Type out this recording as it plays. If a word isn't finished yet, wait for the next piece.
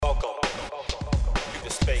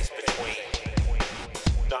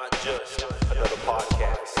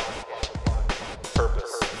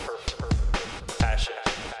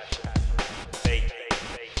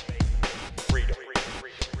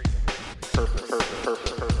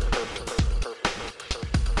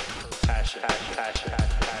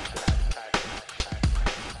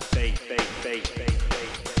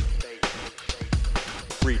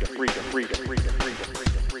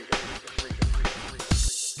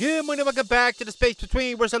Good morning, welcome back to the space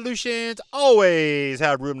between where solutions always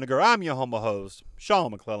have room to grow. I'm your humble host, Sean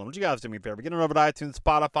McClellan. Would you guys do me a favor? Get on over to iTunes,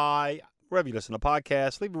 Spotify, wherever you listen to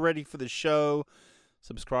podcasts. Leave it ready for the show.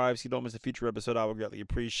 Subscribe so you don't miss a future episode. I would greatly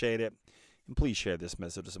appreciate it. And please share this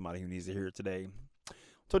message to somebody who needs to hear it today. I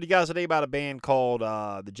told you guys today about a band called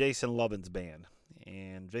the Jason Lovins Band.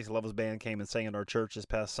 And Jason Lovins Band came and sang at our church this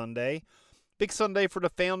past Sunday. Big Sunday for the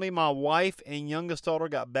family. My wife and youngest daughter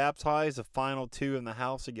got baptized, the final two in the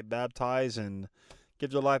house to get baptized and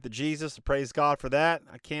give their life to Jesus. Praise God for that.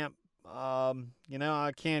 I can't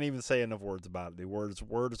even say enough words about it. The words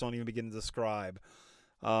don't even begin to describe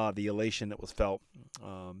the elation that was felt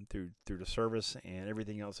through the service and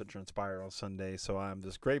everything else that transpired on Sunday. So I'm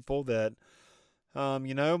just grateful that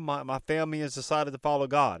my family has decided to follow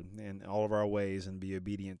God in all of our ways and be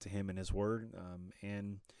obedient to Him and His Word.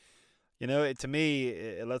 To me,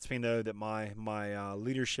 it lets me know that my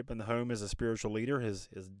leadership in the home as a spiritual leader is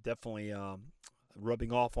definitely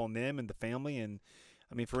rubbing off on them and the family. And,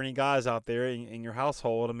 I mean, for any guys out there in your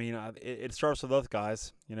household, I mean, it starts with us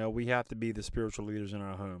guys. You know, we have to be the spiritual leaders in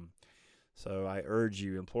our home. So I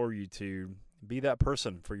implore you to be that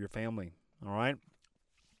person for your family, all right?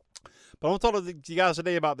 But I want to talk to you guys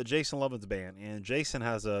today about the Jason Lovins Band. And Jason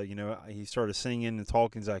has he started singing and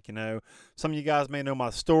talking. He's like, some of you guys may know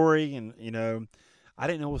my story. And, I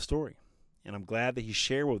didn't know his story. And I'm glad that he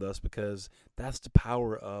shared with us because that's the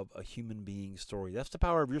power of a human being's story. That's the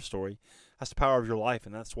power of your story. That's the power of your life.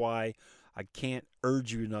 And that's why I can't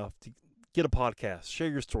urge you enough to get a podcast, share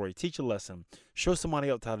your story, teach a lesson, show somebody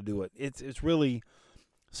else how to do it. It's really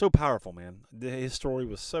so powerful, man. His story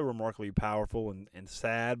was so remarkably powerful and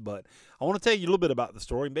sad, but I want to tell you a little bit about the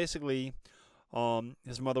story. Basically,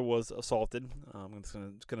 his mother was assaulted. I'm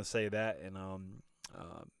just gonna say that, and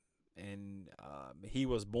he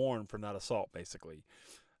was born from that assault. Basically,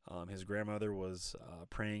 his grandmother was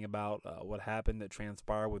praying about what happened that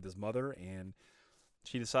transpired with his mother, and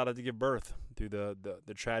she decided to give birth through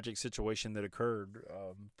the tragic situation that occurred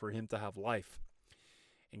for him to have life.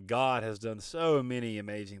 And God has done so many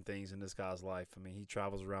amazing things in this guy's life. I mean, he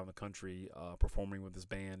travels around the country performing with his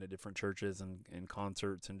band at different churches and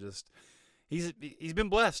concerts, and just he's been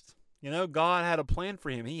blessed. God had a plan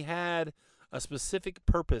for him. He had a specific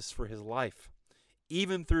purpose for his life.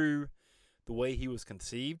 Even through the way he was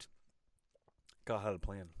conceived, God had a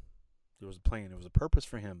plan. There was a plan. There was a purpose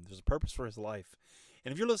for him. There was a purpose for his life.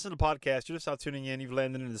 And if you're listening to the podcast, you're just out tuning in, you've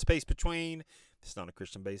landed into the space between. It's not a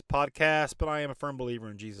Christian-based podcast, but I am a firm believer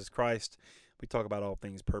in Jesus Christ. We talk about all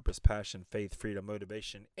things purpose, passion, faith, freedom,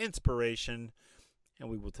 motivation, inspiration, and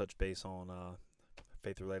we will touch base on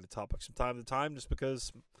faith-related topics from time to time just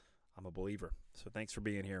because I'm a believer. So thanks for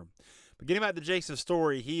being here. But getting back to Jason's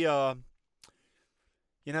story, he had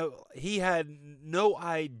no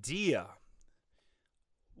idea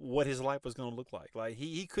what his life was going to look like. Like,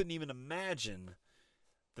 he couldn't even imagine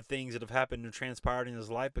the things that have happened and transpired in his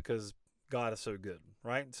life because God is so good,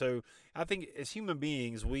 right? So I think as human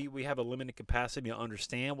beings, we have a limited capacity to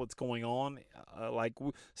understand what's going on.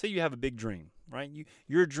 Say you have a big dream, right?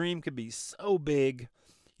 Your dream could be so big.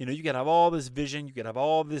 You could have all this vision. You could have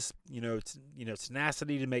all this,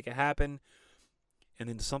 tenacity to make it happen. And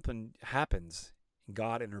then something happens and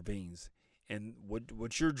God intervenes. And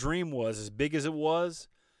what your dream was, as big as it was,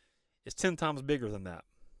 is 10 times bigger than that.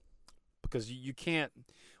 Because you can't,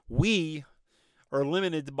 we are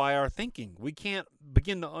limited by our thinking. We can't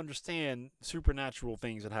begin to understand supernatural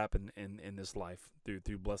things that happen in this life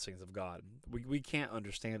through blessings of God. We can't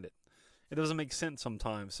understand it. It doesn't make sense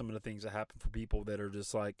sometimes, some of the things that happen for people that are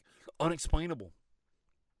just like unexplainable.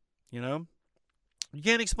 You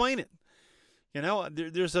can't explain it.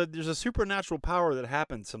 There's a supernatural power that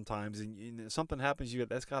happens sometimes, and something happens.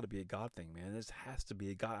 That's got to be a God thing, man. This has to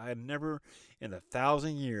be a God. I never, in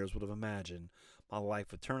 1,000 years, would have imagined my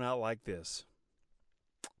life would turn out like this,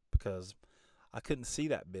 because I couldn't see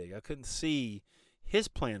that big. I couldn't see His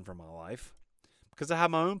plan for my life because I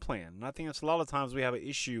have my own plan. And I think that's a lot of times we have an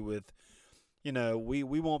issue with, we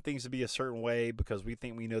want things to be a certain way because we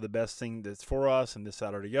think we know the best thing that's for us and this,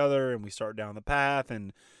 that, or the other, and we start down the path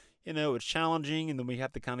and it's challenging, and then we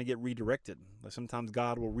have to kind of get redirected. Like sometimes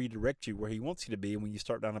God will redirect you where He wants you to be when you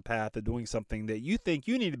start down a path of doing something that you think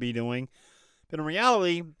you need to be doing. But in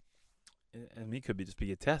reality, it could just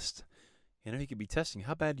be a test. He could be testing,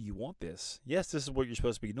 how bad do you want this? Yes, this is what you're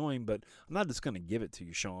supposed to be doing, but I'm not just going to give it to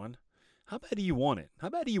you, Sean. How bad do you want it? How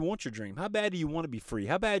bad do you want your dream? How bad do you want to be free?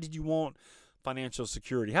 How bad did you want financial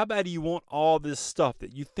security? How bad do you want all this stuff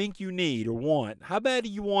that you think you need or want? How bad do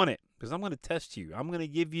you want it? Because I'm going to test you. I'm going to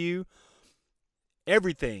give you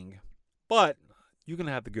everything, but you're going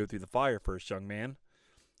to have to go through the fire first, young man.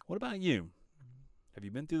 What about you? Have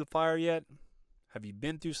you been through the fire yet? Have you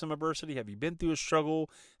been through some adversity? Have you been through a struggle?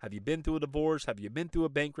 Have you been through a divorce? Have you been through a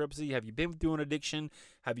bankruptcy? Have you been through an addiction?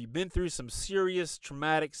 Have you been through some serious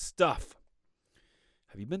traumatic stuff?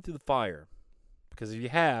 Have you been through the fire? Because if you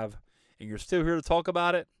have, and you're still here to talk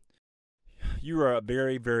about it, you are a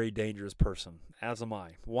very, very dangerous person, as am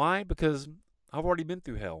I. Why? Because I've already been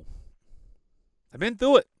through hell. I've been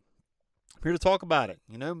through it. I'm here to talk about it.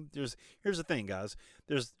 Here's the thing, guys.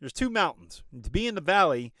 There's two mountains. To be in the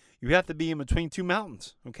valley, you have to be in between two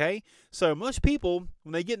mountains, okay? So most people,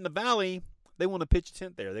 when they get in the valley, they want to pitch a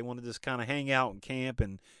tent there. They want to just kind of hang out and camp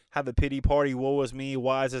and have a pity party. Woe is me.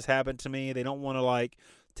 Why has this happened to me? They don't want to,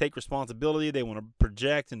 take responsibility. They want to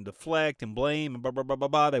project and deflect and blame and blah, blah, blah, blah,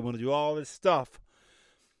 blah. They want to do all this stuff.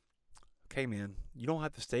 Okay, man, you don't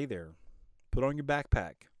have to stay there. Put on your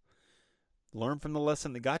backpack. Learn from the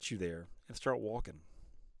lesson that got you there and start walking.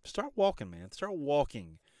 Start walking, man. Start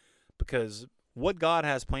walking. Because what God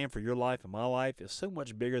has planned for your life and my life is so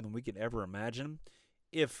much bigger than we could ever imagine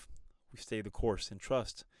if we stay the course and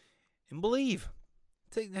trust and believe.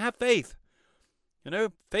 Have faith.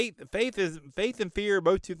 Faith and fear are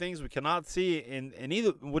both two things we cannot see, and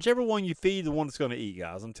either whichever one you feed, the one that's going to eat,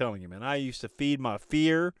 guys. I'm telling you, man. I used to feed my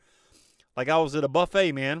fear like I was at a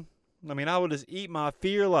buffet, man. I mean, I would just eat my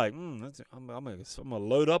fear like, I'm gonna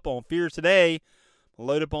load up on fear today. I'm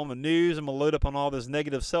gonna load up on the news. I'm gonna load up on all this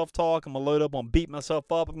negative self-talk. I'm gonna load up on beating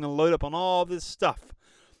myself up. I'm gonna load up on all this stuff.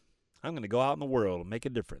 I'm gonna go out in the world and make a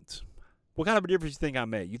difference. What kind of a difference do you think I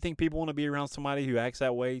make? You think people want to be around somebody who acts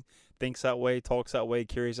that way, thinks that way, talks that way,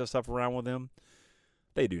 carries that stuff around with them?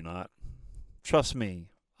 They do not. Trust me.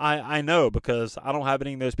 I know, because I don't have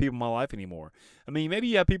any of those people in my life anymore. I mean, maybe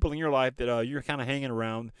you have people in your life that you're kind of hanging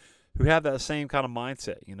around who have that same kind of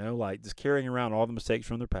mindset, like just carrying around all the mistakes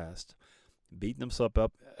from their past, beating themselves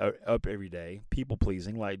up every day, people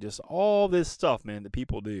pleasing, like just all this stuff, man, that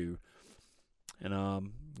people do.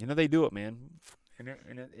 And, they do it, man.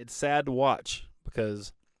 And it's sad to watch,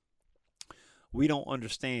 because we don't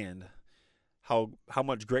understand how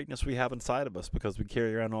much greatness we have inside of us, because we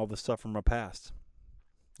carry around all this stuff from our past.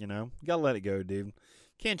 You got to let it go, dude.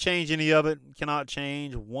 Can't change any of it. Cannot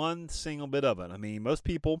change one single bit of it. I mean, most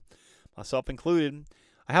people, myself included,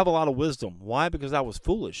 I have a lot of wisdom. Why? Because I was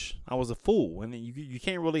foolish. I was a fool. And you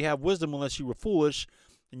can't really have wisdom unless you were foolish.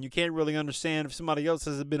 And you can't really understand if somebody else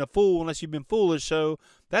has been a fool unless you've been foolish. So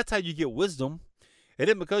that's how you get wisdom. It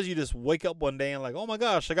isn't because you just wake up one day and like, oh my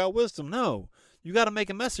gosh, I got wisdom. No. You got to make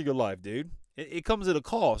a mess of your life, dude. It comes at a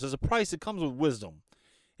cost. There's a price that comes with wisdom.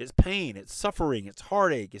 It's pain, it's suffering, it's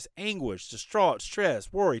heartache, it's anguish, distraught,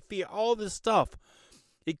 stress, worry, fear, all this stuff.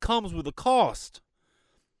 It comes with a cost.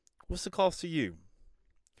 What's the cost to you?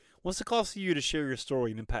 What's the cost to you to share your story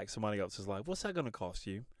and impact somebody else's life? What's that going to cost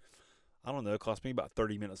you? I don't know. It cost me about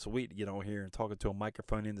 30 minutes a week to get on here and talking to a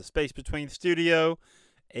microphone in the space between the studio,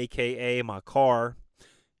 a.k.a. my car.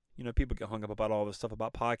 People get hung up about all this stuff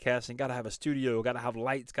about podcasting. Got to have a studio, got to have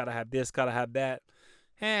lights, got to have this, got to have that.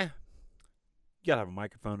 You got to have a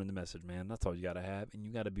microphone and the message, man. That's all you got to have. And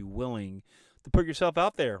you got to be willing to put yourself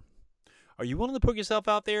out there. Are you willing to put yourself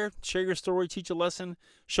out there, share your story, teach a lesson,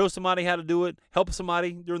 show somebody how to do it, help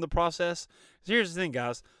somebody during the process? So here's the thing,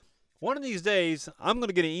 guys. One of these days, I'm going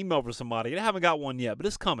to get an email from somebody. I haven't got one yet, but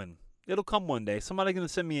it's coming. It'll come one day. Somebody's going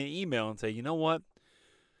to send me an email and say, you know what,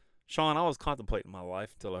 Sean, I was contemplating my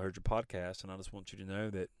life until I heard your podcast, and I just want you to know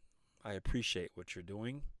that I appreciate what you're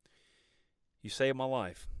doing. You saved my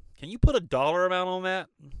life. Can you put a dollar amount on that?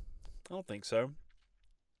 I don't think so.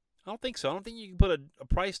 I don't think you can put a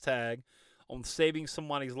price tag on saving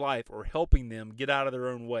somebody's life or helping them get out of their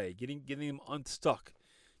own way, getting them unstuck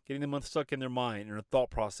in their mind and their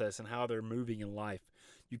thought process and how they're moving in life.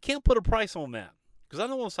 You can't put a price on that, because I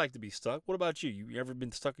know what it's like to be stuck. What about you? You ever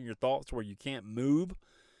been stuck in your thoughts where you can't move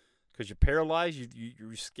because you're paralyzed?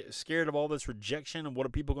 You're scared of all this rejection and what are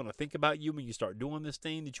people going to think about you when you start doing this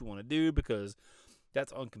thing that you want to do, because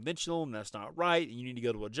that's unconventional and that's not right, and you need to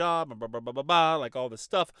go to a job and blah, blah, blah, blah, blah, like all this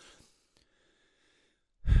stuff.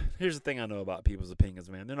 Here's the thing I know about people's opinions,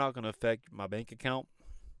 man. They're not going to affect my bank account,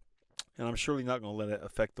 and I'm surely not going to let it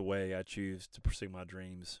affect the way I choose to pursue my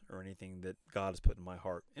dreams or anything that God has put in my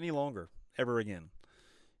heart any longer, ever again.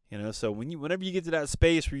 So whenever you get to that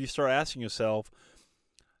space where you start asking yourself,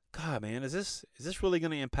 God, man, is this really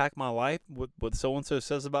going to impact my life? What so-and-so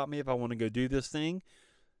says about me if I want to go do this thing?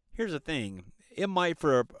 Here's the thing. It might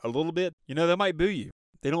for a little bit. They might boo you.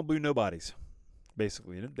 They don't boo nobodies,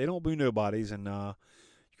 basically. They don't boo nobodies, and you're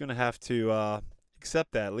going to have to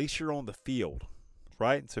accept that. At least you're on the field,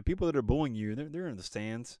 right? So people that are booing you, they're in the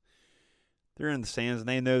stands. They're in the stands, and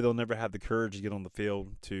they know they'll never have the courage to get on the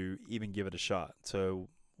field to even give it a shot. So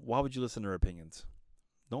why would you listen to their opinions?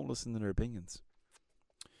 don't listen to their opinions.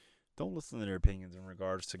 Don't listen to their opinions in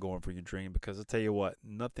regards to going for your dream, because I'll tell you what,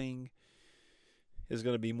 nothing is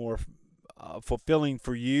going to be more fulfilling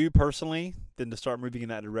for you personally than to start moving in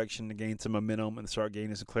that direction, to gain some momentum and start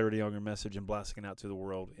gaining some clarity on your message and blasting it out to the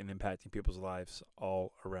world and impacting people's lives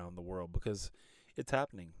all around the world, because it's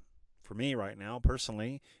happening for me right now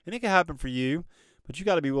personally, and it can happen for you, but you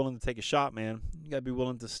got to be willing to take a shot, man. You got to be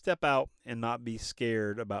willing to step out and not be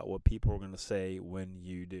scared about what people are going to say when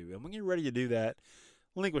you do. And when you're ready to do that,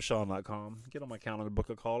 linkwithsean.com. Get on my calendar, book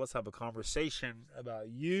a call. Let's have a conversation about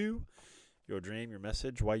you, your dream, your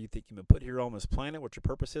message, why you think you've been put here on this planet, what your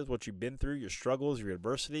purpose is, what you've been through, your struggles, your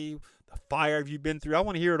adversity, the fire you've been through. I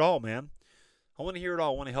want to hear it all, man. I want to hear it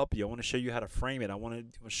all. I want to help you. I want to show you how to frame it. I want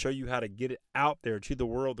to show you how to get it out there to the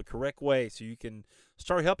world the correct way so you can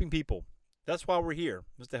start helping people. That's why we're here,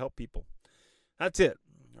 is to help people. That's it.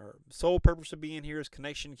 Our sole purpose of being here is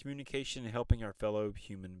connection, communication, and helping our fellow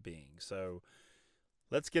human beings. So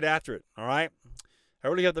let's get after it, all right? I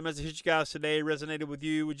really hope the message hit you guys today, resonated with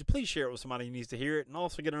you. Would you please share it with somebody who needs to hear it? And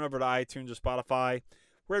also get it over to iTunes or Spotify.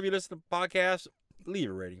 Wherever you listen to podcasts, leave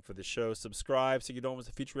a rating for the show. Subscribe so you don't miss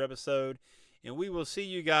a future episode. And we will see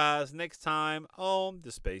you guys next time on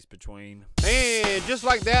The Space Between. And just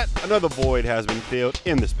like that, another void has been filled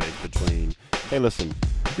in the space between. Hey, listen,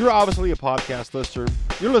 you're obviously a podcast listener.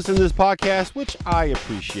 You're listening to this podcast, which I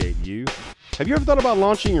appreciate you. Have you ever thought about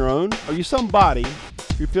launching your own? Are you somebody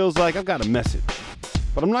who feels like, I've got a message,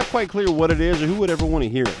 but I'm not quite clear what it is or who would ever want to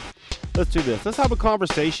hear it? Let's do this. Let's have a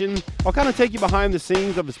conversation. I'll kind of take you behind the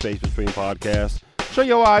scenes of the Space Between podcast, show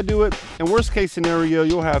you how I do it, and worst case scenario,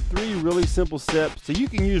 you'll have 3 really simple steps that you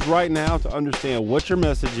can use right now to understand what your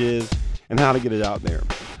message is and how to get it out there.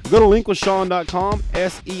 Go to linkwithsean.com,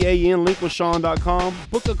 SEAN, linkwithsean.com,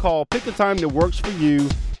 book a call, pick a time that works for you,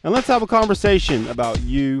 and let's have a conversation about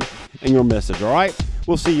you and your message, all right?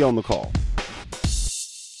 We'll see you on the call.